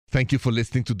Thank you for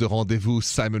listening to The Rendezvous,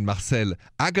 Simon Marcel.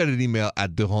 I got an email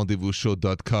at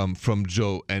therendezvousshow.com from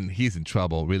Joe, and he's in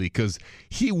trouble, really, because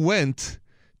he went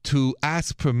to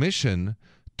ask permission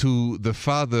to the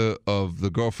father of the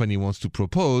girlfriend he wants to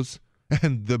propose,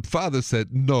 and the father said,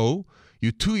 no,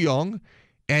 you're too young,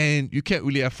 and you can't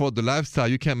really afford the lifestyle.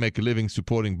 You can't make a living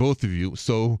supporting both of you,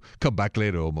 so come back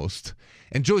later almost.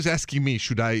 And Joe's asking me,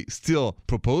 should I still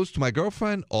propose to my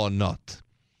girlfriend or not?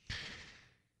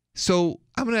 So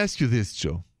I'm going to ask you this,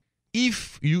 Joe.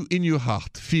 If you, in your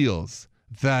heart, feels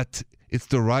that it's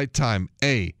the right time,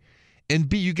 A, and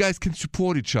B, you guys can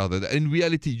support each other. In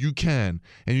reality, you can,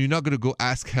 and you're not going to go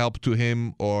ask help to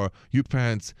him or your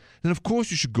parents, then of course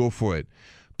you should go for it.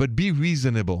 But be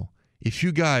reasonable. If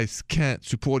you guys can't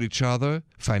support each other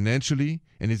financially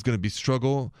and it's going to be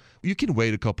struggle, you can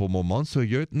wait a couple more months or a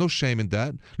year. No shame in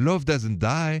that. Love doesn't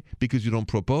die because you don't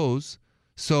propose.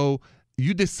 So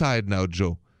you decide now,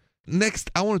 Joe. Next,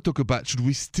 I want to talk about, should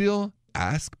we still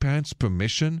ask parents'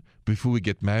 permission before we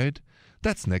get married?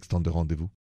 That's next on The Rendezvous.